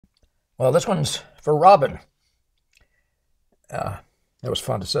Well, this one's for Robyn. That was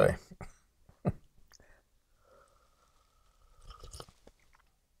fun to say.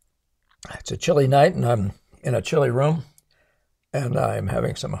 It's a chilly night, and I'm in a chilly room, and I'm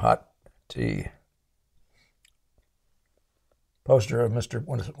having some hot tea. Poster of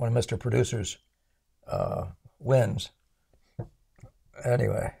one of Mr. Producer's wins.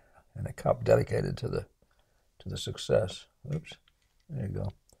 Anyway, and a cup dedicated to the success. Oops, there you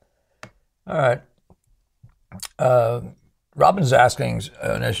go. All right. Robyn's asking,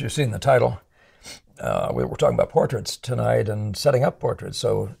 and as you've seen the title, we're talking about portraits tonight and setting up portraits.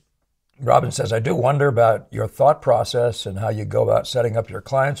 So Robyn says, I do wonder about your thought process and how you go about setting up your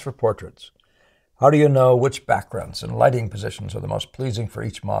clients for portraits. How do you know which backgrounds and lighting positions are the most pleasing for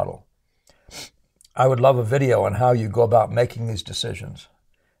each model? I would love a video on how you go about making these decisions.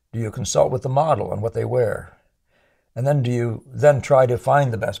 Do you consult with the model on what they wear? And then do you then try to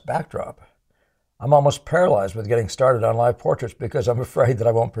find the best backdrop? I'm almost paralyzed with getting started on live portraits because I'm afraid that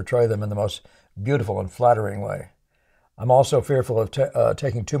I won't portray them in the most beautiful and flattering way. I'm also fearful of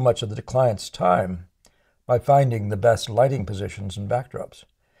taking too much of the client's time by finding the best lighting positions and backdrops,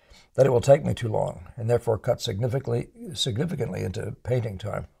 that it will take me too long and therefore cut significantly into painting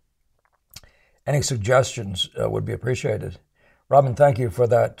time. Any suggestions would be appreciated. Robyn, thank you for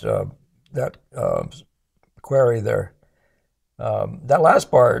that query there. That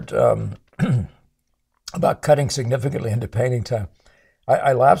last part about cutting significantly into painting time,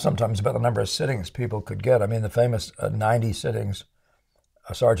 I laugh sometimes about the number of sittings people could get. I mean, the famous 90 sittings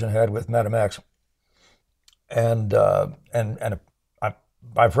Sargent had with Madame X, and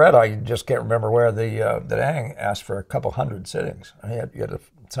I've read, I just can't remember where the Dang asked for a couple hundred sittings. You had to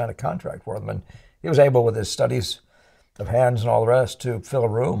sign a contract for them, and he was able, with his studies of hands and all the rest, to fill a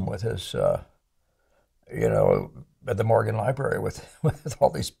room with his, at the Morgan Library with all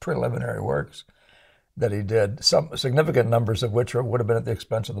these preliminary works that he did. Some significant numbers of which would have been at the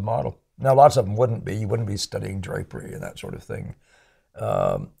expense of the model. Now, lots of them wouldn't be. You wouldn't be studying drapery and that sort of thing.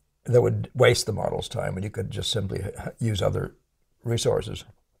 That would waste the model's time, and you could just simply use other resources.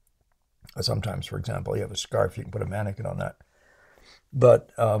 Sometimes, for example, you have a scarf, you can put a mannequin on that.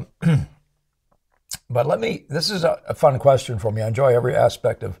 But this is a fun question for me. I enjoy every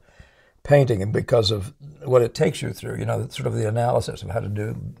aspect of painting, and because of what it takes you through, sort of the analysis of how to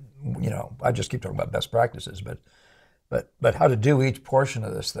do, I just keep talking about best practices, but how to do each portion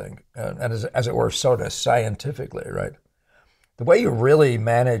of this thing, and as it were, sort of scientifically, right? The way you really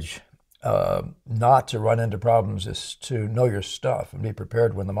manage not to run into problems is to know your stuff and be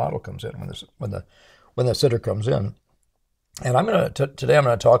prepared when the model comes in, when the sitter comes in. And today I'm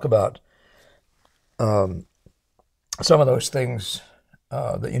going to talk about some of those things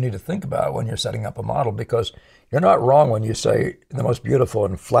that you need to think about when you're setting up a model, because you're not wrong when you say, in the most beautiful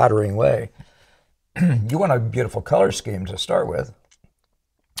and flattering way, you want a beautiful color scheme to start with,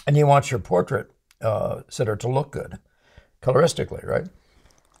 and you want your portrait sitter to look good coloristically, right?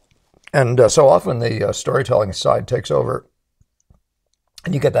 And so often the storytelling side takes over,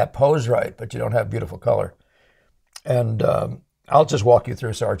 and you get that pose right, but you don't have beautiful color. And I'll just walk you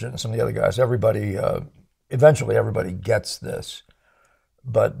through Sargent and some of the other guys. Eventually everybody gets this,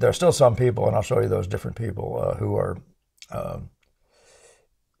 but there's still some people, and I'll show you those different people who are,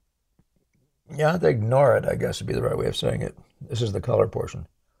 they ignore it, I guess would be the right way of saying it. This is the color portion.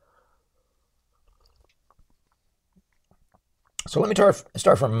 So let me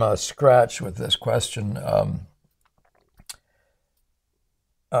start from scratch with this question.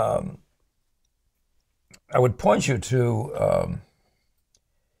 I would point you to a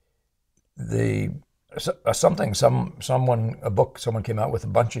book someone came out with a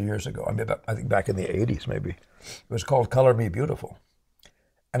bunch of years ago. I think back in the 80s maybe. It was called Color Me Beautiful.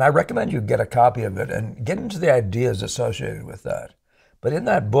 And I recommend you get a copy of it and get into the ideas associated with that. But in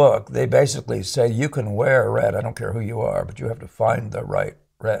that book, they basically say you can wear red, I don't care who you are, but you have to find the right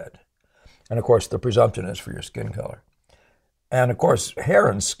red. And of course, the presumption is for your skin color. And of course, hair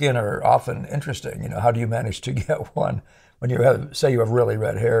and skin are often interesting. How do you manage to get one when you have, say you have really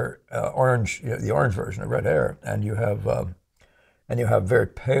red hair, orange, the orange version of red hair, and you have very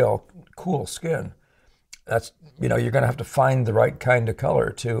pale, cool skin. That's, you're going to have to find the right kind of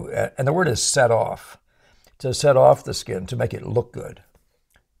color and the word is set off, to set off the skin, to make it look good.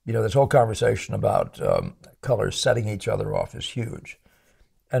 This whole conversation about colors setting each other off is huge.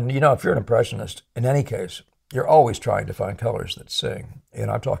 And, if you're an impressionist, in any case, you're always trying to find colors that sing.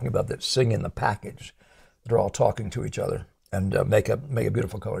 And I'm talking about that sing in the package, that are all talking to each other and make a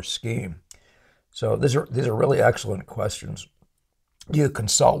beautiful color scheme. So these are really excellent questions. Do you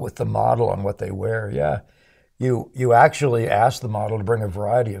consult with the model on what they wear? Yeah. you actually ask the model to bring a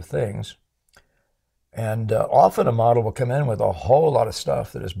variety of things. And often a model will come in with a whole lot of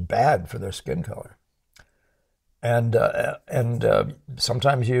stuff that is bad for their skin color. And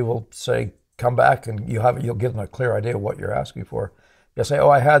sometimes you will say, come back, and you'll give them a clear idea of what you're asking for. You'll say, oh,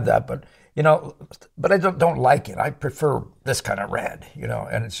 I had that, but but I don't like it. I prefer this kind of red,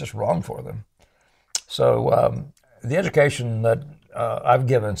 and it's just wrong for them. So the education that I've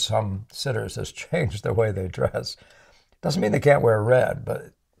given some sitters has changed the way they dress. Doesn't mean they can't wear red,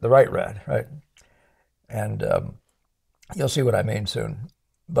 but the right red, right? And you'll see what I mean soon.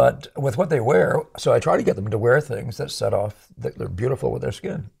 But with what they wear, so I try to get them to wear things that set off, that they're beautiful with their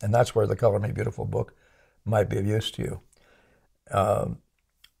skin. And that's where the Color Me Beautiful book might be of use to you. And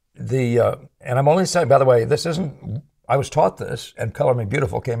I'm only saying, by the way, this isn't, I was taught this, and Color Me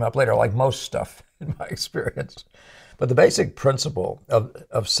Beautiful came up later, like most stuff in my experience. But the basic principle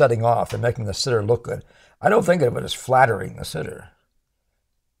of setting off and making the sitter look good, I don't think of it as flattering the sitter.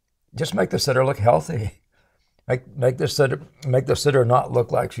 Just make the sitter look healthy. Make the sitter not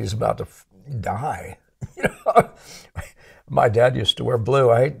look like she's about to die. My dad used to wear blue.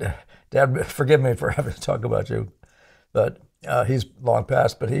 Dad, forgive me for having to talk about you, but he's long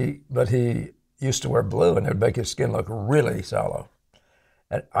past. But he used to wear blue, and it would make his skin look really sallow.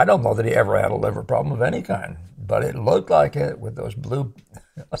 And I don't know that he ever had a liver problem of any kind, but it looked like it with those blue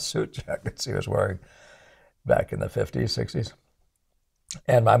suit jackets he was wearing back in the 50s, 60s.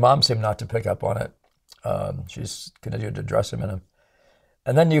 And my mom seemed not to pick up on it. She's continued to dress him in them.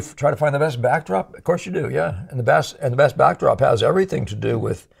 And then you try to find the best backdrop. Of course you do, yeah. And the best backdrop has everything to do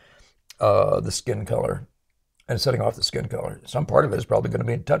with the skin color and setting off the skin color. Some part of it is probably going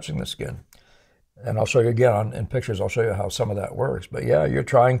to be touching the skin. And I'll show you again in pictures. I'll show you how some of that works. But yeah, you're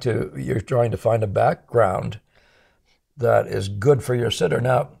trying to find a background that is good for your sitter.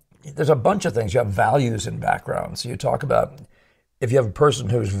 Now, there's a bunch of things. You have values in background. So you talk about, if you have a person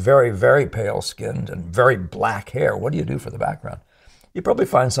who's very, very pale skinned and very black hair, what do you do for the background? You probably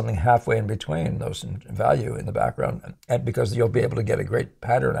find something halfway in between those in value in the background, and because you'll be able to get a great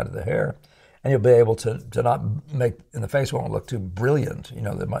pattern out of the hair, and you'll be able to not make, and the face won't look too brilliant.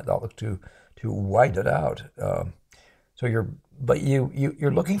 They might not look too whited out. So you're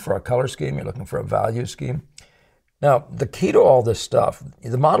looking for a color scheme. You're looking for a value scheme. Now, the key to all this stuff,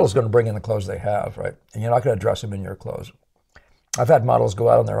 the model's going to bring in the clothes they have, right? And you're not going to dress them in your clothes. I've had models go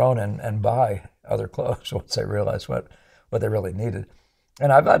out on their own and buy other clothes once they realize what they really needed.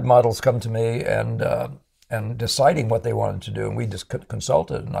 And I've had models come to me and deciding what they wanted to do, and we just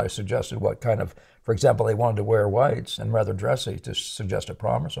consulted, and I suggested what kind of, for example, they wanted to wear whites and rather dressy to suggest a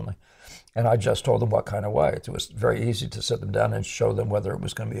prom or something. And I just told them what kind of whites. It was very easy to sit them down and show them whether it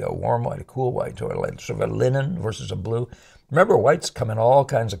was going to be a warm white, a cool white, or sort of a linen versus a blue. Remember, whites come in all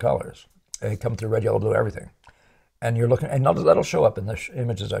kinds of colors. They come through red, yellow, blue, everything. And you're looking, and that'll show up in the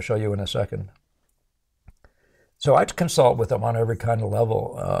images I show you in a second. So I consult with them on every kind of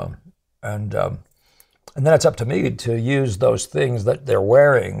level, and then it's up to me to use those things that they're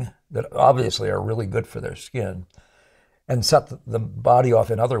wearing that obviously are really good for their skin, and set the body off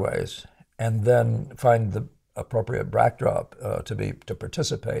in other ways, and then find the appropriate backdrop to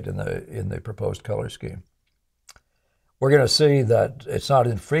participate in the proposed color scheme. We're going to see that it's not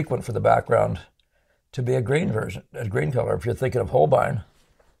infrequent for the background to be a green version, a green color. If you're thinking of Holbein,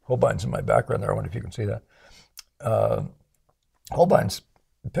 Holbein's in my background there. I wonder if you can see that. Holbein's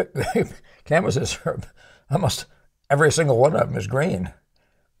canvases are almost every single one of them is green,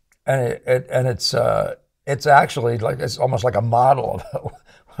 and it's actually like, it's almost like a model of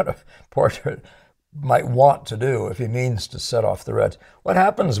what a portrait might want to do if he means to set off the reds. What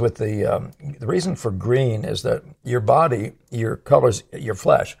happens with the reason for green is that your body, your colors, your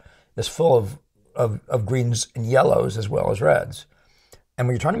flesh is full of greens and yellows as well as reds. And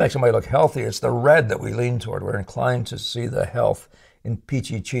when you're trying to make somebody look healthy, it's the red that we lean toward. We're inclined to see the health in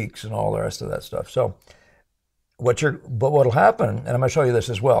peachy cheeks and all the rest of that stuff. So what'll happen, and I'm going to show you this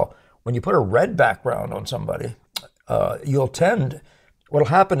as well, when you put a red background on somebody, what'll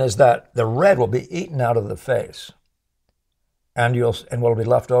happen is that the red will be eaten out of the face, and what'll be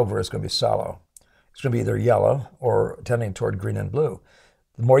left over is going to be sallow. It's going to be either yellow or tending toward green and blue.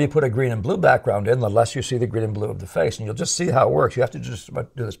 The more you put a green and blue background in, the less you see the green and blue of the face, and you'll just see how it works. You have to just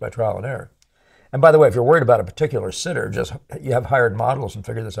do this by trial and error. And by the way, if you're worried about a particular sitter, you have hired models and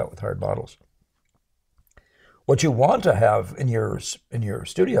figure this out with hired models. What you want to have in your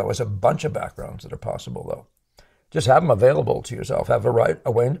studio is a bunch of backgrounds that are possible, though. Just have them available to yourself. Have a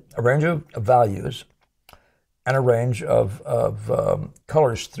range of values and a range of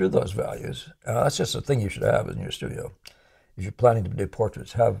colors through those values. That's just a thing you should have in your studio. If you're planning to do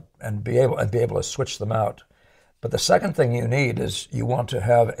portraits, be able to switch them out. But the second thing you need is you want to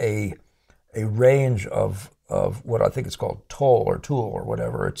have a range of what I think it's called toll or tool or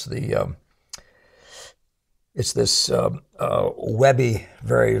whatever. It's this webby,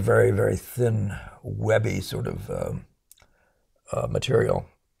 very, very, very thin, webby sort of material,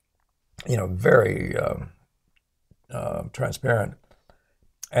 very transparent.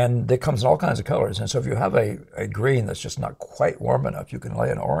 And it comes in all kinds of colors. And so if you have a green that's just not quite warm enough, you can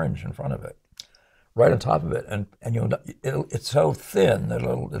lay an orange in front of it, right on top of it. And it's so thin that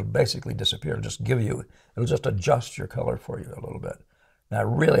it'll basically disappear. It'll just adjust your color for you a little bit. Now, I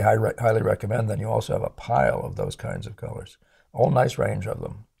really highly recommend that you also have a pile of those kinds of colors, all nice range of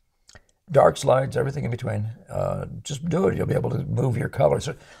them. Dark slides, everything in between. Just do it. You'll be able to move your colors.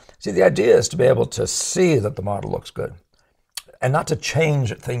 So, see, the idea is to be able to see that the model looks good and not to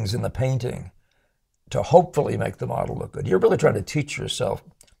change things in the painting to hopefully make the model look good. You're really trying to teach yourself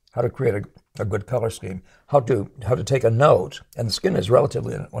how to create a good color scheme, how to take a note, and the skin is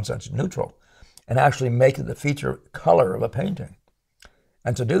relatively, in one sense, neutral, and actually make it the feature color of a painting.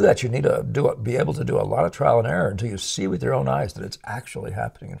 And to do that, you need to be able to do a lot of trial and error until you see with your own eyes that it's actually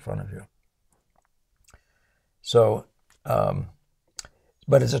happening in front of you. So,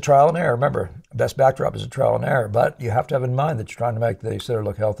 but it's a trial and error. Remember, best backdrop is a trial and error, but you have to have in mind that you're trying to make the sitter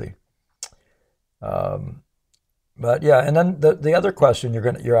look healthy. But yeah, and then the other question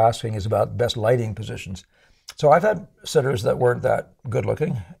you're asking is about best lighting positions. So I've had sitters that weren't that good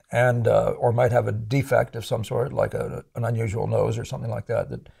looking, and or might have a defect of some sort, like an unusual nose or something like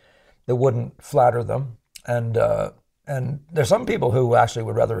that wouldn't flatter them. And there's some people who actually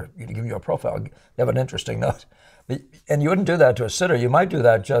would rather give you a profile, they have an interesting nose. And you wouldn't do that to a sitter. You might do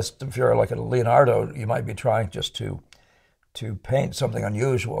that just if you're like a Leonardo. You might be trying just to paint something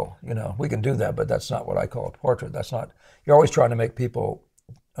unusual. We can do that, but that's not what I call a portrait. That's not. You're always trying to make people.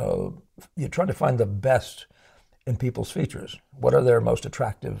 You're trying to find the best in people's features. What are their most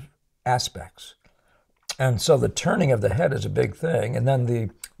attractive aspects? And so the turning of the head is a big thing, and then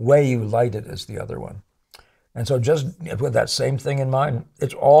the way you light it is the other one. And so just with that same thing in mind,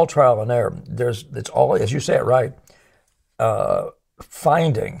 it's all trial and error. It's all, as you say it right,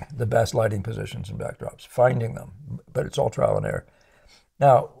 finding the best lighting positions and backdrops, finding them, but it's all trial and error.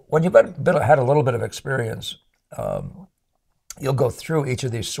 Now, when you've had a little bit of experience, you'll go through each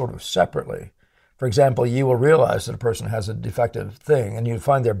of these sort of separately. For example, you will realize that a person has a defective thing, and you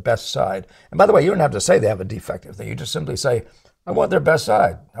find their best side. And by the way, you don't have to say they have a defective thing. You just simply say, I want their best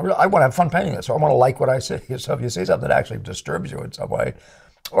side. I want to have fun painting it, so I want to like what I see. So if you see something that actually disturbs you in some way,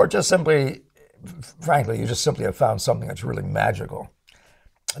 or just simply, frankly, you just simply have found something that's really magical,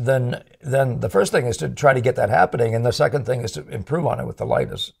 then the first thing is to try to get that happening, and the second thing is to improve on it with the light,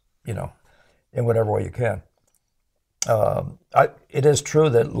 in whatever way you can. It is true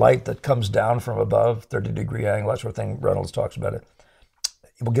that light that comes down from above, 30-degree angle, that sort of thing, Reynolds talks about it,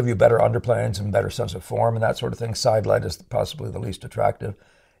 it will give you better underplanes and better sense of form and that sort of thing. Side light is possibly the least attractive.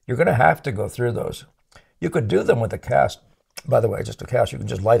 You're going to have to go through those. You could do them with a cast. By the way, just a cast, you can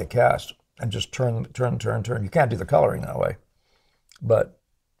just light a cast and just turn. You can't do the coloring that way. But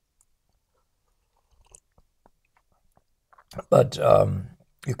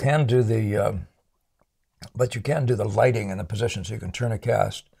you can do the lighting and the position, so you can turn a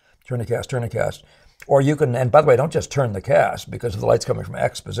cast. Or you can, and by the way, don't just turn the cast, because if the light's coming from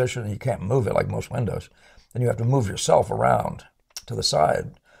X position and you can't move it like most windows, then you have to move yourself around to the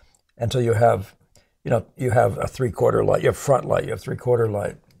side until you have, you have a 3/4 light, you have front light, you have 3/4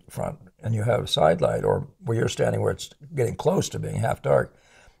 light front, and you have side light, or where you're standing where it's getting close to being half dark.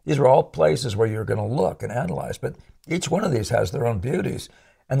 These are all places where you're going to look and analyze, but each one of these has their own beauties.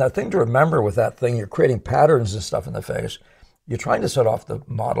 And the thing to remember with that thing, you're creating patterns and stuff in the face. You're trying to set off the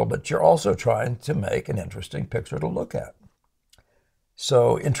model, but you're also trying to make an interesting picture to look at.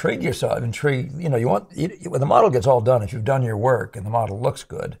 So intrigue yourself, when the model gets all done, if you've done your work and the model looks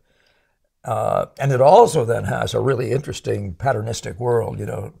good, and it also then has a really interesting patternistic world,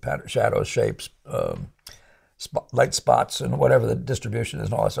 shadows, shapes, light spots, and whatever the distribution is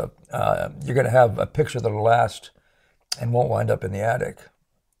and all that stuff, you're going to have a picture that'll last and won't wind up in the attic,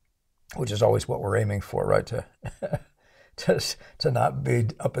 which is always what we're aiming for, right? To not be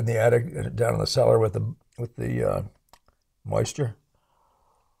up in the attic, down in the cellar with the moisture.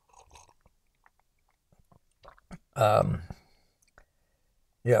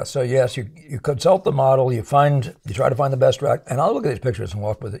 Yeah. So yes, you consult the model. You try to find the best rack, and I'll look at these pictures and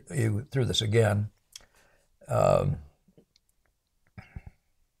walk with you through this again.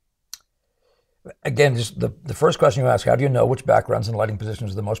 Again, just the first question you ask: how do you know which backgrounds and lighting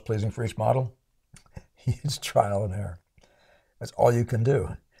positions are the most pleasing for each model? It's trial and error. That's all you can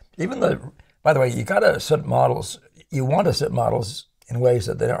do. Even By the way, you got to sit models. You want to sit models in ways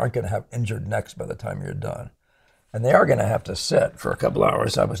that they aren't going to have injured necks by the time you're done. And they are going to have to sit for a couple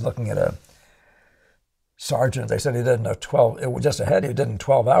hours. I was looking at a sergeant. They said he did in 12, it was just a head, he did in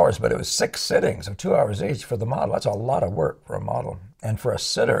 12 hours, but it was 6 sittings of 2 hours each for the model. That's a lot of work for a model. And for a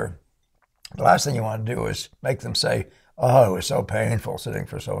sitter, the last thing you want to do is make them say, oh, it was so painful sitting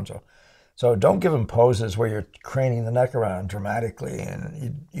for so-and-so. So don't give them poses where you're craning the neck around dramatically,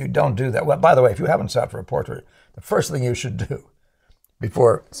 and you don't do that. Well, by the way, if you haven't sat for a portrait, the first thing you should do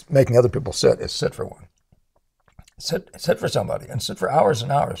before making other people sit is sit for one. Sit for somebody, and sit for hours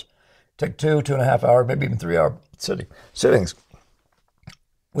and hours. Take 2.5 hour, maybe even 3 hour sittings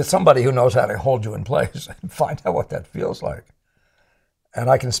with somebody who knows how to hold you in place and find out what that feels like. And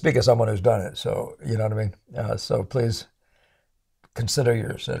I can speak as someone who's done it, so you know what I mean? So please consider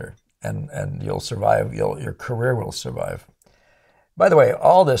your sitter, and you'll survive. Your career will survive. By the way,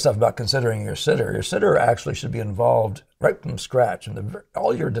 all this stuff about considering your sitter actually should be involved right from scratch in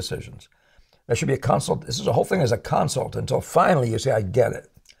all your decisions. There should be a consult. This is the whole thing is a consult until finally you say, I get it.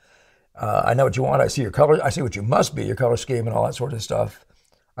 I know what you want. I see your color. I see what you must be, your color scheme and all that sort of stuff.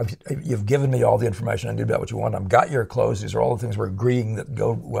 You've given me all the information I need about what you want. I've got your clothes. These are all the things we're agreeing that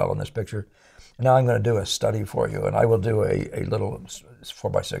go well in this picture. And now I'm going to do a study for you. And I will do a little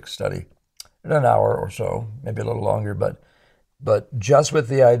 4x6 study in an hour or so, maybe a little longer, but just with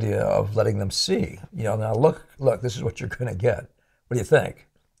the idea of letting them see, now look, this is what you're going to get. What do you think?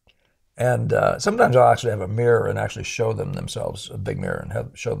 And sometimes I'll actually have a mirror and actually show them themselves, a big mirror,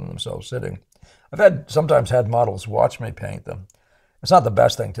 and show them themselves sitting. I've sometimes had models watch me paint them. It's not the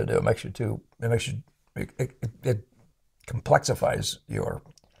best thing to do. It complexifies your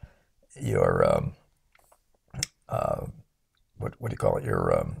what do you call it?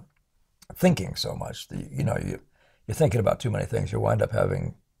 Your thinking so much. You're thinking about too many things. You wind up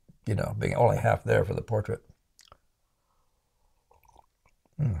having, being only half there for the portrait.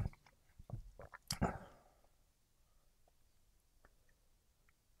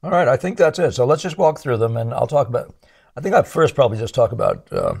 All right, I think that's it. So let's just walk through them, and I'll talk about. I think I'd first probably just talk about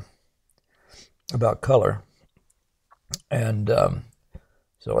color, and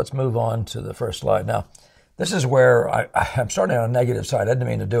so let's move on to the first slide. Now, this is where I'm starting on a negative side. I didn't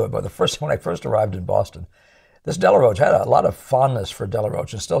mean to do it, but when I first arrived in Boston, this Delaroche had a lot of fondness for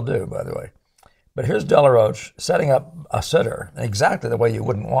Delaroche, and still do, by the way. But here's Delaroche setting up a sitter exactly the way you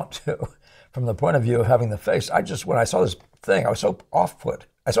wouldn't want to, from the point of view of having the face. When I saw this thing, I was so off-put.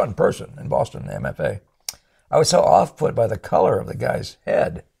 I saw it in person in Boston, the MFA. I was so off-put by the color of the guy's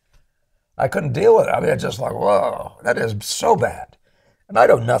head. I couldn't deal with it. I mean, it's just like, whoa, that is so bad. And I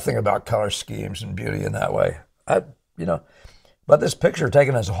know nothing about color schemes and beauty in that way. But this picture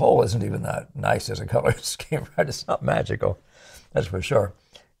taken as a whole isn't even that nice as a color scheme, right? It's not magical, that's for sure,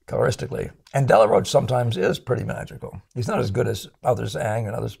 coloristically. And Delaroche sometimes is pretty magical. He's not as good as others, Ang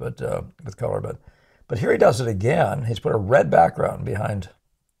and others, but with color. But here he does it again. He's put a red background behind.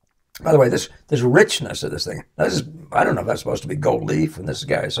 By the way, this richness of this thing. I don't know if that's supposed to be gold leaf, and this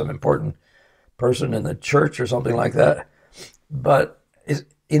guy is some important person in the church or something like that. But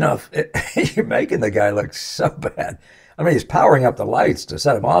you're making the guy look so bad. I mean, he's powering up the lights to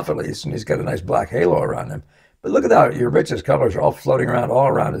set him off at least, and he's got a nice black halo around him. But look at that. Your richest colors are all floating around all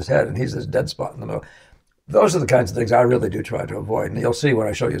around his head, and he's this dead spot in the middle. Those are the kinds of things I really do try to avoid. And you'll see when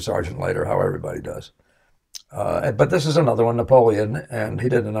I show you Sargent later how everybody does. But this is another one, Napoleon, and he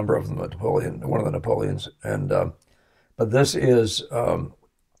did a number of them at one of the Napoleons. But this is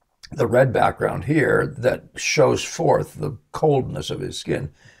the red background here that shows forth the coldness of his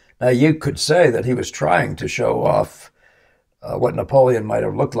skin. Now, you could say that he was trying to show off what Napoleon might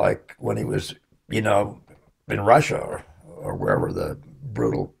have looked like when he was, in Russia or wherever the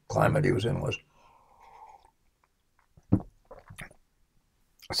brutal climate he was in was.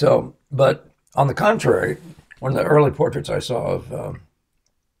 So, but on the contrary, one of the early portraits I saw of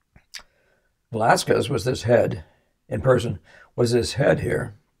Velasquez was this head, in person, was this head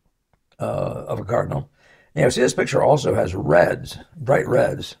here of a cardinal. And see, this picture also has reds, bright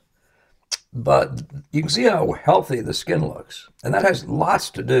reds, but you can see how healthy the skin looks. And that has lots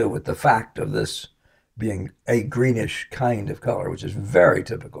to do with the fact of this being a greenish kind of color, which is very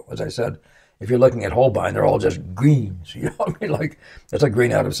typical. As I said, if you're looking at Holbein, they're all just greens. You know what I mean? Like it's like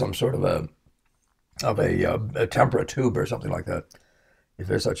green out of some sort of a tempera tube or something like that, if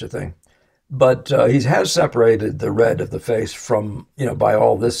there's such a thing. But he has separated the red of the face from, by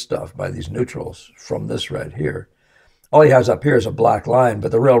all this stuff, by these neutrals, from this red here. All he has up here is a black line,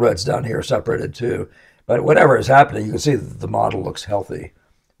 but the real reds down here are separated too. But whatever is happening, you can see that the model looks healthy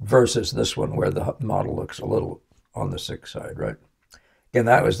versus this one where the model looks a little on the sick side, right? Again,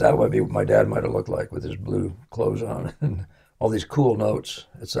 that would be what my dad might have looked like with his blue clothes on and all these cool notes,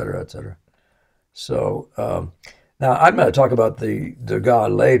 et cetera, et cetera. So now I'm going to talk about the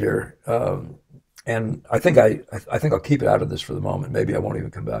God later, and I think I'll keep it out of this for the moment. Maybe I won't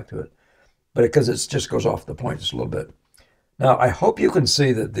even come back to it, but because it just goes off the point just a little bit. Now I hope you can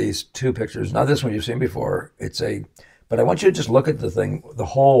see that these two pictures. Now this one you've seen before. But I want you to just look at the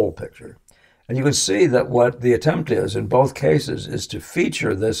whole picture, and you can see that what the attempt is in both cases is to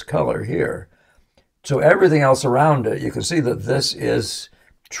feature this color here. So everything else around it, you can see that this is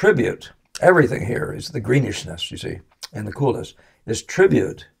tribute. Everything here is the greenishness, you see, and the coolness is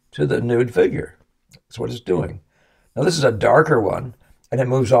tribute to the nude figure. That's what it's doing. Now this is a darker one, and it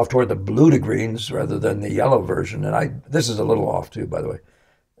moves off toward the blue to greens rather than the yellow version. And this is a little off too, by the way.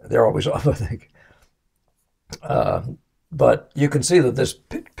 They're always off, I think. But you can see that this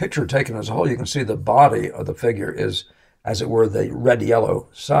picture taken as a whole, you can see the body of the figure is, as it were, the red-yellow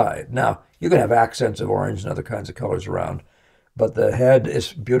side. Now, you can have accents of orange and other kinds of colors around, but the head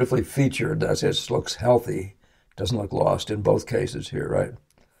is beautifully featured. As it looks healthy, doesn't look lost in both cases here, right?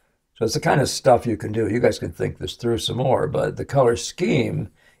 So it's the kind of stuff you can do. You guys can think this through some more, but the color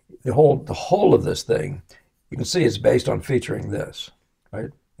scheme, the whole of this thing, you can see it's based on featuring this, right?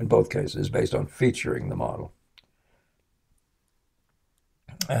 In both cases, based on featuring the model.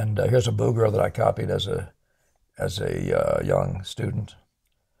 And here's a Boo girl that I copied as a young student.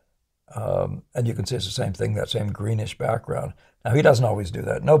 And you can see it's the same thing, that same greenish background. Now, he doesn't always do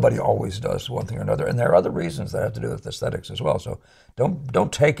that. Nobody always does one thing or another. And there are other reasons that have to do with aesthetics as well. So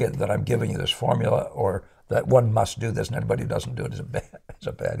don't take it that I'm giving you this formula or that one must do this and anybody who doesn't do it is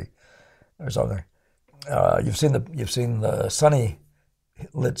a baddie or something. You've seen the sunny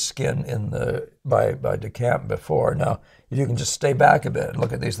lit skin by DeCamp before. Now, if you can just stay back a bit and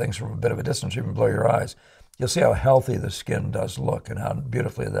look at these things from a bit of a distance, you can blow your eyes. You'll see how healthy the skin does look and how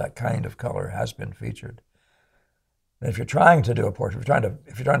beautifully that kind of color has been featured. And if you're trying to do a portrait, if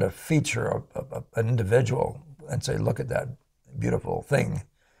you're trying to feature an individual and say, look at that beautiful thing,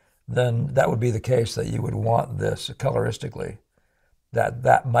 then that would be the case that you would want this coloristically.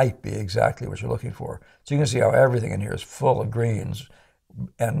 That might be exactly what you're looking for. So you can see how everything in here is full of greens.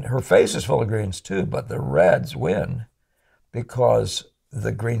 And her face is full of greens too, but the reds win because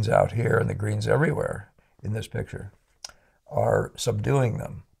the greens out here and the greens everywhere in this picture are subduing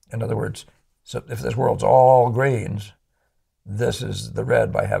them. In other words, so if this world's all greens, this is the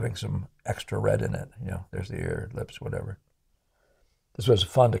red by having some extra red in it. You know, there's the ear, lips, whatever. This was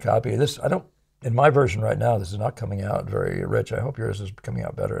fun to copy. In my version right now, this is not coming out very rich. I hope yours is coming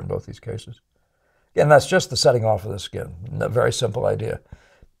out better in both these cases. Again, that's just the setting off of the skin. A very simple idea.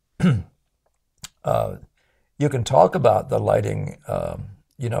 You can talk about the lighting,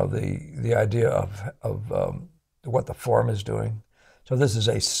 the idea of what the form is doing. So this is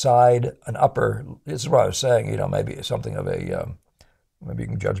an upper, this is what I was saying, maybe something of a, maybe you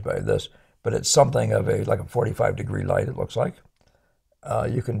can judge by this, but it's something of like a 45-degree light, it looks like.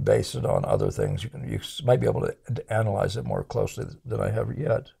 You can base it on other things. You might be able to analyze it more closely than I have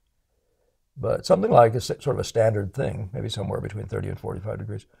yet. But something like a sort of a standard thing, maybe somewhere between 30 and 45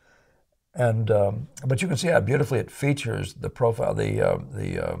 degrees. And but you can see how beautifully it features the profile, the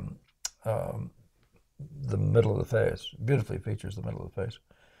middle of the face. Beautifully features the middle of the face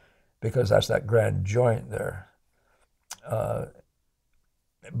because that's that grand joint there.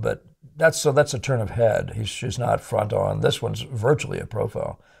 But that's a turn of head. She's not front on. This one's virtually a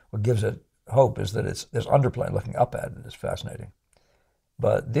profile. What gives it hope is that this underplane looking up at it is fascinating.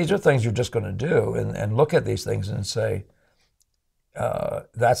 But these are things you're just going to do and look at these things and say,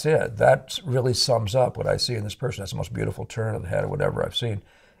 that's it. That really sums up what I see in this person. That's the most beautiful turn of the head or whatever I've seen.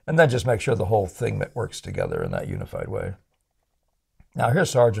 And then just make sure the whole thing that works together in that unified way. Now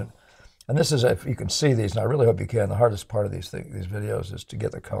here's Sargent. And this is, if you can see these, and I really hope you can, the hardest part of these videos is to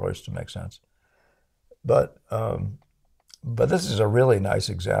get the colors to make sense. But this is a really nice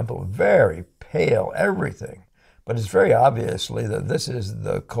example. Very pale, everything. But it's very obviously that this is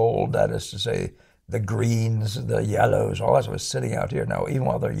the cold, that is to say, the greens, the yellows, all that stuff is sitting out here. Now, even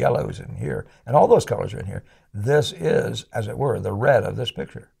while there are yellows in here, and all those colors are in here, this is, as it were, the red of this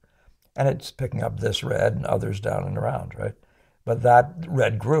picture. And it's picking up this red and others down and around, right? But that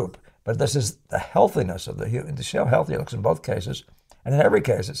red group. But this is the healthiness of the human. You see how healthy it looks in both cases. And in every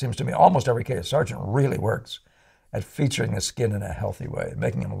case, it seems to me, almost every case, Sargent really works at featuring the skin in a healthy way,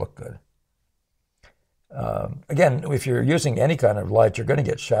 making him look good. Again, if you're using any kind of light, you're going to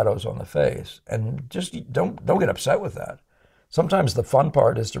get shadows on the face, and just don't get upset with that. Sometimes the fun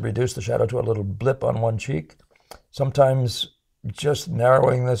part is to reduce the shadow to a little blip on one cheek. Sometimes just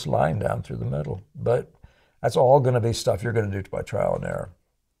narrowing this line down through the middle. But That's all going to be stuff you're going to do by trial and error.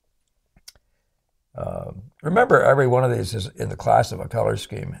 Remember, every one of these is in the class of a color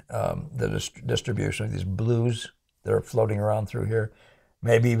scheme. The distribution of these blues that are floating around through here,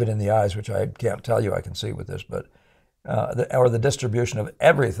 maybe even in the eyes, which I can't tell you I can see with this, but or the distribution of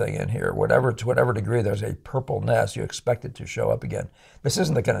everything in here, to whatever degree there's a purpleness, you expect it to show up again. This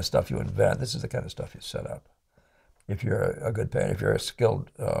isn't the kind of stuff you invent. This is the kind of stuff you set up. If you're a good painter, if you're a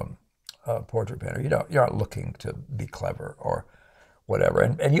skilled portrait painter, you aren't looking to be clever or whatever.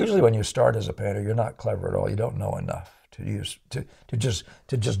 And usually when you start as a painter, you're not clever at all. You don't know enough to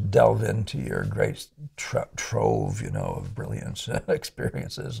just delve into your great trove, of brilliance and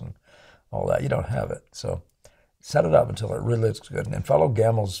experiences and all that. You don't have it. So set it up until it really looks good. And follow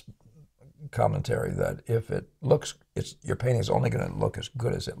Gamel's commentary that if it looks, your painting is only going to look as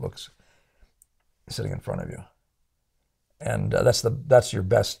good as it looks sitting in front of you. And that's your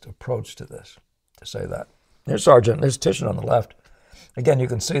best approach to this, to say that. There's Sargent, there's Titian on the left. Again, you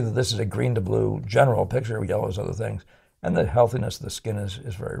can see that this is a green to blue general picture of yellows, other things. And the healthiness of the skin is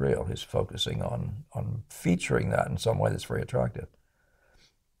very real. He's focusing on featuring that in some way that's very attractive.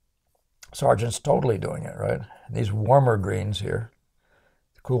 Sargent's totally doing it, right? These warmer greens here,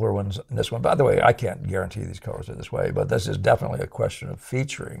 the cooler ones in this one. By the way, I can't guarantee these colors are this way, but this is definitely a question of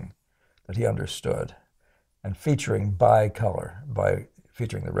featuring that he understood. And featuring by color, by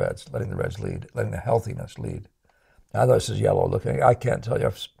featuring the reds, letting the reds lead, letting the healthiness lead. Now this is yellow looking. I can't tell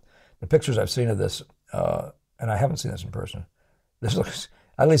you. The pictures I've seen of this, and I haven't seen this in person, this looks,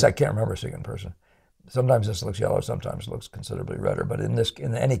 at least I can't remember seeing it in person. Sometimes this looks yellow, sometimes it looks considerably redder. But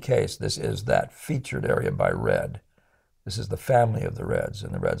in any case, this is that featured area by red. This is the family of the reds,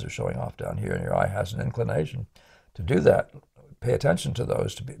 and the reds are showing off down here, and your eye has an inclination to do that. Pay attention to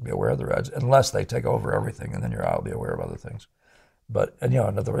those, to be aware of the reds, unless they take over everything, and then your eye will be aware of other things. But, in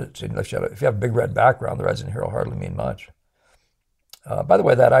other words, if you have a big red background, the reds in here will hardly mean much. By the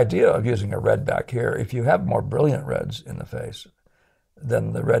way, that idea of using a red back here, if you have more brilliant reds in the face,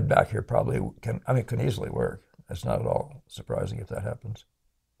 then the red back here probably can easily work. It's not at all surprising if that happens.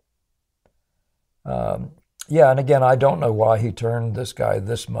 Yeah, and again, I don't know why he turned this guy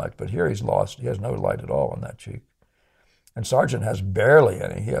this much, but here he has no light at all on that cheek. And Sargent has barely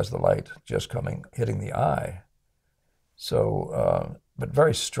any. He has the light just hitting the eye. So, but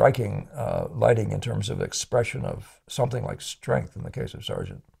very striking lighting in terms of expression of something like strength in the case of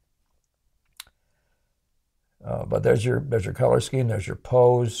Sargent. But there's your color scheme, there's your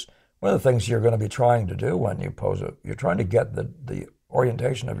pose. One of the things you're going to be trying to do when you pose it, you're trying to get the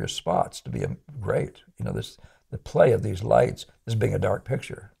orientation of your spots to be great. The play of these lights, this being a dark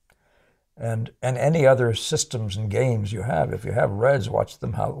picture. And any other systems and games you have, if you have reds, watch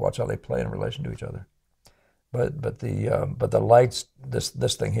how they play in relation to each other. But the lights,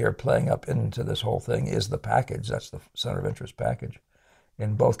 this thing here playing up into this whole thing is the package. That's the center of interest package.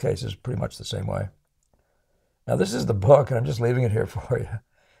 In both cases, pretty much the same way. Now this is the book, and I'm just leaving it here for you.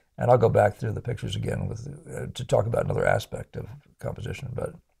 And I'll go back through the pictures again to talk about another aspect of composition.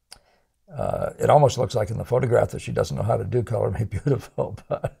 But it almost looks like in the photograph that she doesn't know how to do color made beautiful.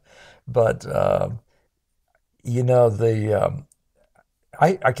 But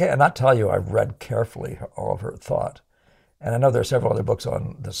I cannot tell you I've read carefully all of her thought. And I know there are several other books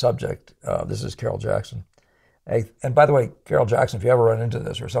on the subject. This is Carol Jackson. And by the way, Carol Jackson, if you ever run into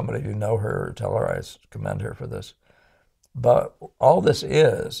this or somebody you know her, tell her I commend her for this. But all this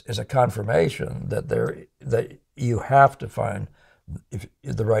is a confirmation that you have to find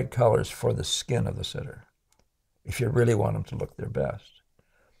the right colors for the skin of the sitter if you really want them to look their best.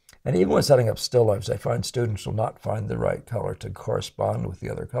 And even when setting up still lifes, I find students will not find the right color to correspond with the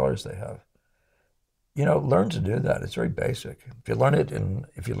other colors they have. Learn to do that. It's very basic. If you learn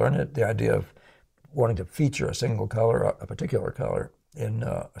it, the idea of wanting to feature a single color, a particular color in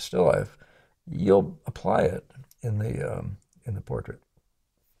a still life, you'll apply it in the portrait.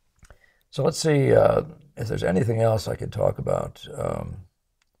 So let's see if there's anything else I could talk about.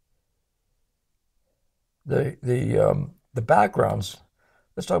 The backgrounds.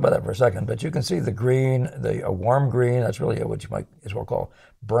 Let's talk about that for a second. But you can see the green, a warm green. That's really what you might as well call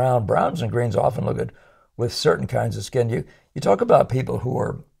brown. Browns and greens often look good with certain kinds of skin. You talk about people who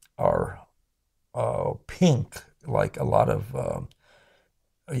are pink, like a lot of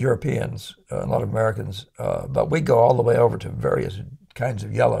Europeans, a lot of Americans, but we go all the way over to various kinds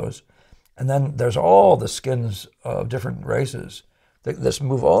of yellows. And then there's all the skins of different races that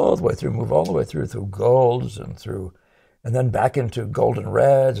move all the way through golds and then back into golden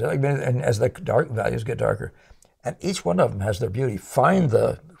reds. And as the dark values get darker, and each one of them has their beauty. Find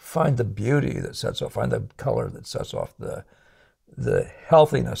the beauty that sets off, find the color that sets off the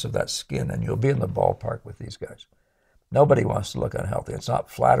healthiness of that skin, and you'll be in the ballpark with these guys. Nobody wants to look unhealthy. It's not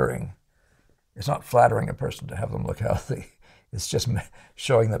flattering. It's not flattering a person to have them look healthy. It's just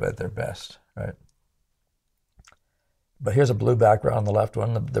showing them at their best, right? But here's a blue background on the left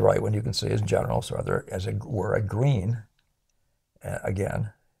one. The right one you can see is general, so there as it were a green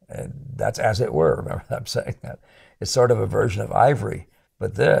again. And that's as it were. Remember I'm saying that. It's sort of a version of ivory,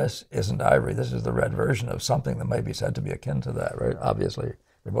 but this isn't ivory. This is the red version of something that may be said to be akin to that, right? Obviously,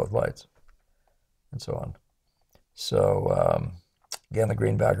 they're both lights, and so on. So again, the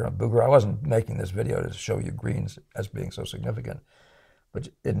green background booger. I wasn't making this video to show you greens as being so significant, but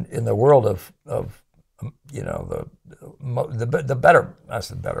in the world of you know the better, that's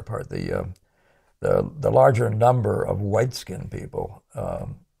the better part. The larger number of white-skinned people,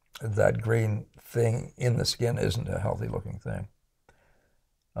 that green thing in the skin isn't a healthy-looking thing.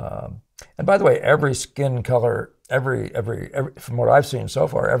 And by the way, every skin color, every from what I've seen so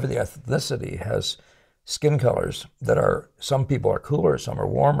far, every ethnicity has skin colors that are, some people are cooler, some are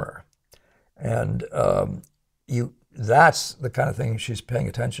warmer, and that's the kind of thing she's paying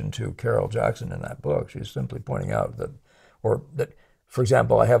attention to, Carol Jackson, in that book. She's simply pointing out that, for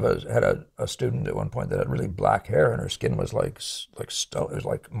example, I had a student at one point that had really black hair, and her skin was like stone, it was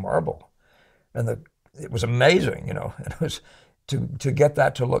like marble, and it was amazing, you know. And it was to get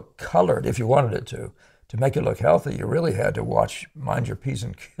that to look colored, if you wanted it to make it look healthy, you really had to mind your P's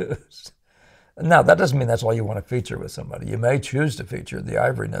and Q's. Now, that doesn't mean that's all you want to feature with somebody. You may choose to feature the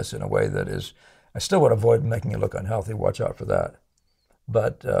ivoryness in a way that is, I still would avoid making it look unhealthy. Watch out for that.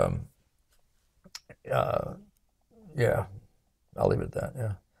 But yeah, I'll leave it at that.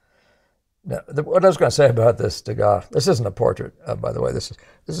 Yeah. Now, what I was going to say about this Degas, this isn't a portrait, by the way. This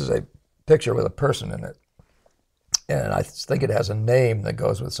is a picture with a person in it, and I think it has a name that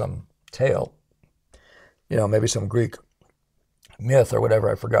goes with some tale. You know, maybe some Greek myth or whatever.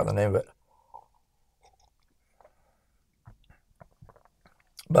 I forgot the name of it.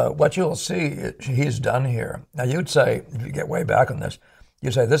 But what you'll see he's done here. Now you'd say, if you get way back on this,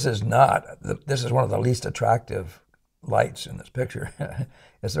 you'd say this is one of the least attractive lights in this picture.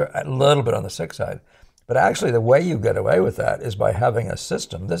 It's a little bit on the sick side. But actually the way you get away with that is by having a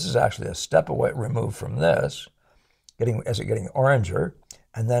system. This is actually a step away removed from this, getting oranger,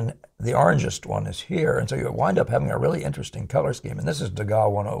 and then the orangest one is here. And so you wind up having a really interesting color scheme. And this is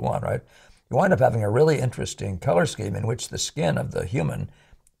Degas 101, right? You wind up having a really interesting color scheme in which the skin of the human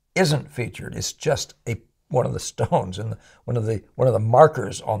isn't featured. It's just one of the stones and one of the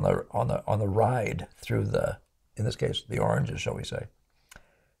markers on the ride through in this case, the oranges, shall we say.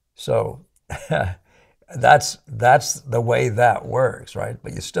 So that's the way that works, right?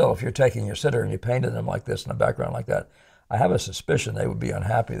 But you still, if you're taking your sitter and you painted them like this in a background like that, I have a suspicion they would be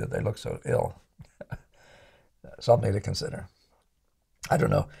unhappy that they look so ill. Something to consider. I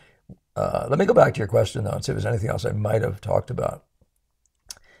don't know. Let me go back to your question, though, and see if there's anything else I might have talked about.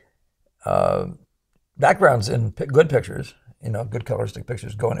 Backgrounds in good pictures, good coloristic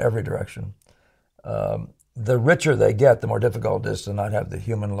pictures, go in every direction. The richer they get, the more difficult it is to not have the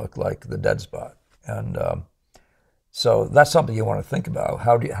human look like the dead spot. And so that's something you want to think about.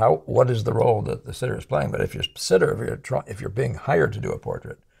 What is the role that the sitter is playing? But if you're being hired to do a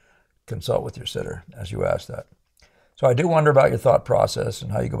portrait, consult with your sitter as you ask that. So I do wonder about your thought process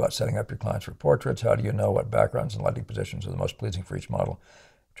and how you go about setting up your clients for portraits. How do you know what backgrounds and lighting positions are the most pleasing for each model?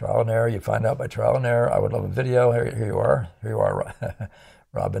 Trial and error, you find out by trial and error. I would love a video. Here you are,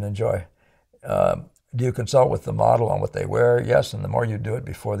 Robyn, enjoy. Do you consult with the model on what they wear? Yes, and the more you do it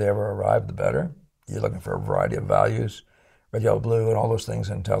before they ever arrive, the better. You're looking for a variety of values, red, yellow, blue, and all those things,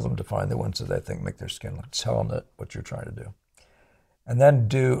 and tell them to find the ones that they think make their skin look. Tell them that what you're trying to do. And then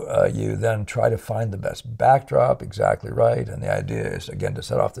you then try to find the best backdrop, exactly right. And the idea is, again, to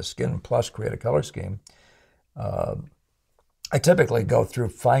set off the skin plus create a color scheme. I typically go through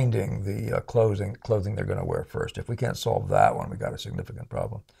finding the clothing they're going to wear first. If we can't solve that one, we got a significant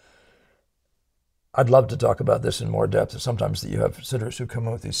problem. I'd love to talk about this in more depth. Sometimes you have sitters who come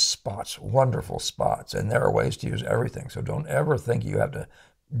in with these spots, wonderful spots, and there are ways to use everything. So don't ever think you have to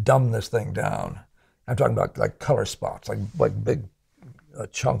dumb this thing down. I'm talking about like color spots, like big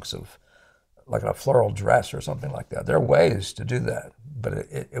chunks of, like a floral dress or something like that. There are ways to do that, but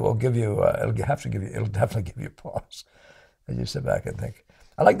it will give you, it'll definitely give you pause as you sit back and think.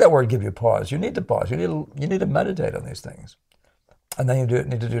 I like that word, give you pause. You need to pause. You need to meditate on these things. And then you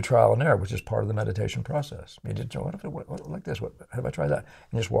need to do trial and error, which is part of the meditation process. You need to what like this. How do I try that?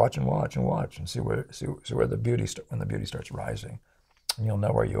 And just watch and watch and watch and see where the beauty when the beauty starts rising, and you'll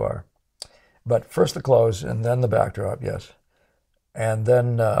know where you are. But first the clothes, and then the backdrop, yes, and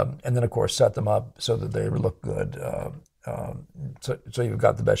then of course set them up so that they look good. So you've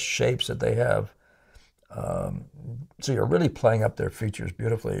got the best shapes that they have. So you're really playing up their features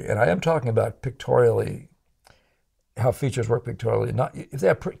beautifully. And I am talking about pictorially, how features work pictorially. Not if they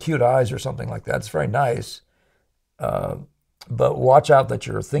have cute eyes or something like that, it's very nice. But watch out that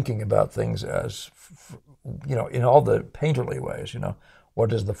you're thinking about things as, in all the painterly ways.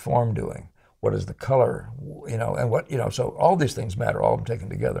 What is the form doing? What is the color? And what, so all these things matter, all of them taken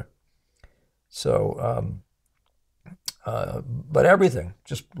together. So, but everything,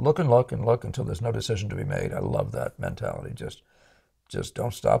 just look and look and look until there's no decision to be made. I love that mentality. Just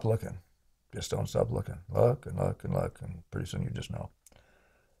don't stop looking. Just don't stop looking. Look and look and look, and pretty soon you just know.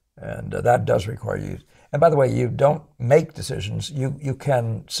 And that does require you. And by the way, you don't make decisions. You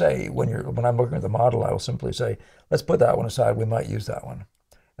can say, when I'm looking at the model, I will simply say, let's put that one aside. We might use that one.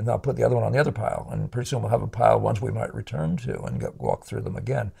 And I'll put the other one on the other pile. And pretty soon we'll have a pile ones we might return to and walk through them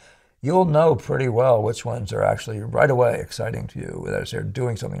again. You'll know pretty well which ones are actually right away exciting to you, that is, they're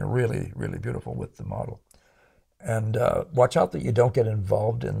doing something really, really beautiful with the model. And watch out that you don't get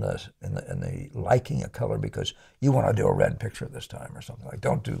involved in the liking a color because you want to do a red picture this time or something. Like,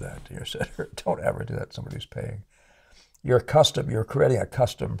 don't do that to your sitter. Don't ever do that to somebody who's paying. You're creating a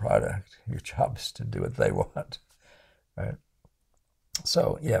custom product. Your job is to do what they want, right?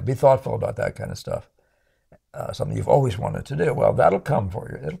 So yeah, be thoughtful about that kind of stuff. Something you've always wanted to do. Well, that'll come for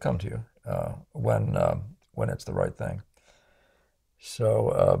you. It'll come to you when it's the right thing.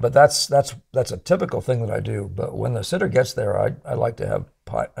 So, but that's a typical thing that I do. But when the sitter gets there, I like to have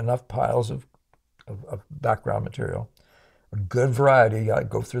enough piles of background material, a good variety. You got to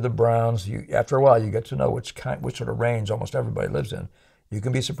go through the browns. After a while, you get to know which sort of range almost everybody lives in. You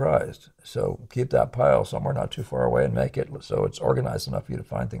can be surprised. So keep that pile somewhere not too far away and make it so it's organized enough for you to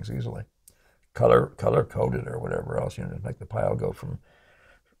find things easily. Color coded or whatever else, to make the pile go from,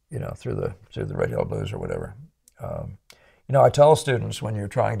 through the red, yellow, blues or whatever. I tell students, when you're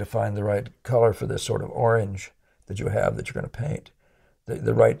trying to find the right color for this sort of orange that you have that you're going to paint,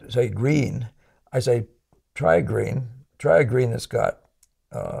 the right, say green, I say try a green that's got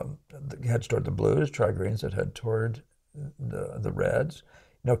heads toward the blues, try greens that head toward the reds.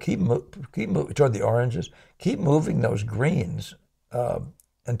 Keep moving toward the oranges. Keep moving those greens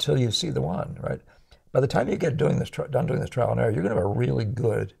until you see the one, right? By the time you get done doing this trial and error, you're going to have a really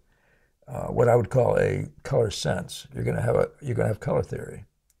good, what I would call a color sense. You're going to have color theory,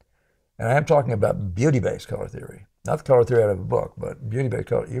 and I am talking about beauty-based color theory, not the color theory out of a book, but beauty-based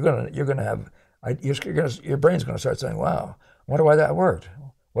color. You're going to have, your brain's going to start saying, "Wow, I wonder why that worked.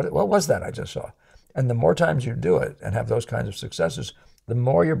 What was that I just saw?" And the more times you do it and have those kinds of successes, the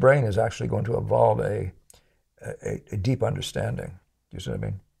more your brain is actually going to evolve a deep understanding. Do you see what I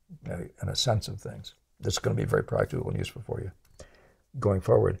mean? And a sense of things. That's going to be very practical and useful for you going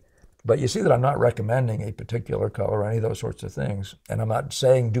forward. But you see that I'm not recommending a particular color or any of those sorts of things. And I'm not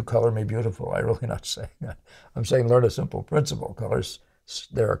saying do color me beautiful. I'm really not saying that. I'm saying learn a simple principle.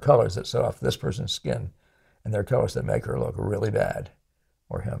 There are colors that set off this person's skin, and there are colors that make her look really bad,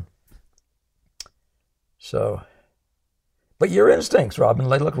 or him. So, but your instincts, Robyn,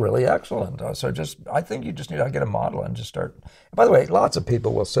 they look really excellent. I think you just need to get a model and just start. By the way, lots of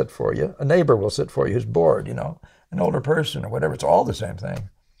people will sit for you. A neighbor will sit for you who's bored, an older person or whatever. It's all the same thing.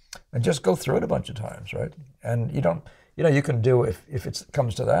 And just go through it a bunch of times, right? And you can do, if it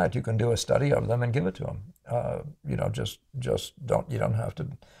comes to that, you can do a study of them and give it to them. You don't have to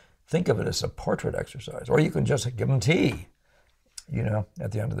think of it as a portrait exercise. Or you can just give them tea,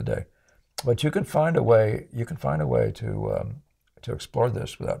 at the end of the day. But you can find a way to explore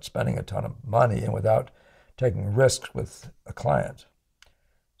this without spending a ton of money and without taking risks with a client.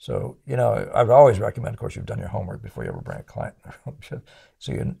 So, I would always recommend, of course, you've done your homework before you ever bring a client.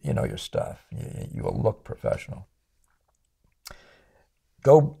 So you know your stuff. You will look professional.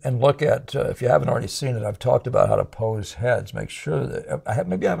 Go and look at, if you haven't already seen it, I've talked about how to pose heads. Make sure that,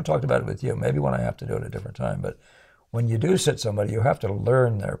 maybe I haven't talked about it with you. Maybe when I have to do it at a different time. But when you do sit somebody, you have to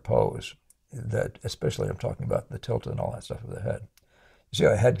learn their pose. That, especially I'm talking about the tilt and all that stuff of the head. You see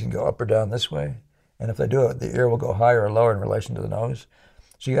how a head can go up or down this way? And if they do it, the ear will go higher or lower in relation to the nose.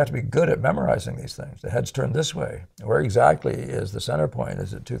 So you have to be good at memorizing these things. The head's turned this way. Where exactly is the center point?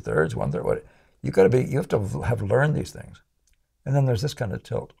 Is it 2/3, 1/3? What? You have to have learned these things. And then there's this kind of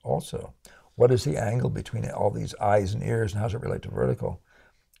tilt also. What is the angle between all these eyes and ears, and how does it relate to vertical?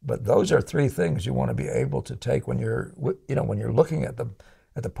 But those are three things you want to be able to take when you're looking at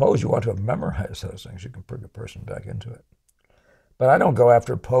the pose. You want to have memorized those things. You can bring a person back into it. But I don't go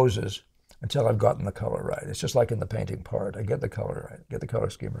after poses until I've gotten the color right. It's just like in the painting part. I get the color right, get the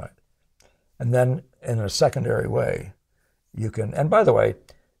color scheme right. And then in a secondary way, you can, and by the way,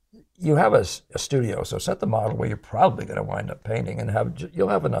 you have a studio, so set the model where you're probably going to wind up painting, and you'll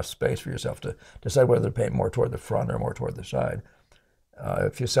have enough space for yourself to decide whether to paint more toward the front or more toward the side.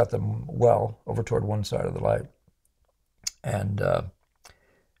 If you set them well over toward one side of the light, and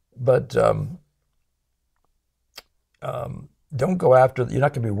but don't go after. You're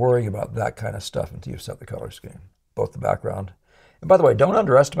not going to be worrying about that kind of stuff until you've set the color scheme, both the background. And by the way, don't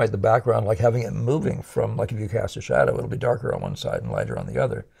underestimate the background, like having it moving from, like if you cast a shadow, it'll be darker on one side and lighter on the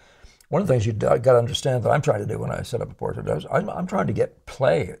other. One of the things you've got to understand that I'm trying to do when I set up a portrait is I'm trying to get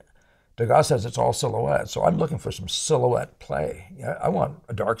play. Degas says it's all silhouette, so I'm looking for some silhouette play. Yeah, I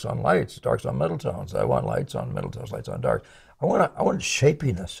want darks on lights, darks on middle tones. I want lights on middle tones, lights on dark. I want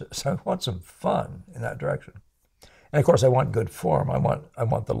shapiness. So I want some fun in that direction. And of course, I want good form. I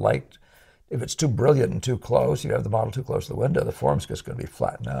want the light. If it's too brilliant and too close, you have the model too close to the window, the form's just going to be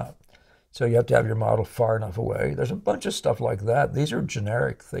flattened out. So you have to have your model far enough away. There's a bunch of stuff like that. These are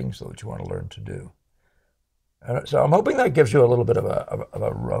generic things that you want to learn to do. And so I'm hoping that gives you a little bit of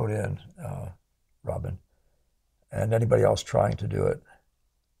a road in, Robyn, and anybody else trying to do it.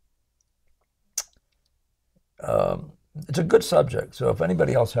 It's a good subject. So if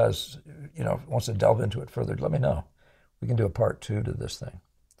anybody else has, wants to delve into it further, let me know. We can do a part 2 to this thing.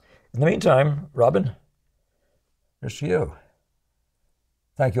 In the meantime, Robyn, here's to you.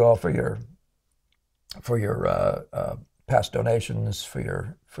 Thank you all for your past donations, for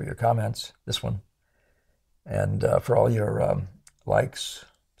your comments. This one. And for all your likes,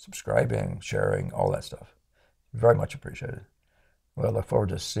 subscribing, sharing, all that stuff. Very much appreciated. Well, I look forward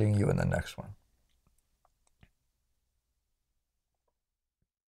to seeing you in the next one.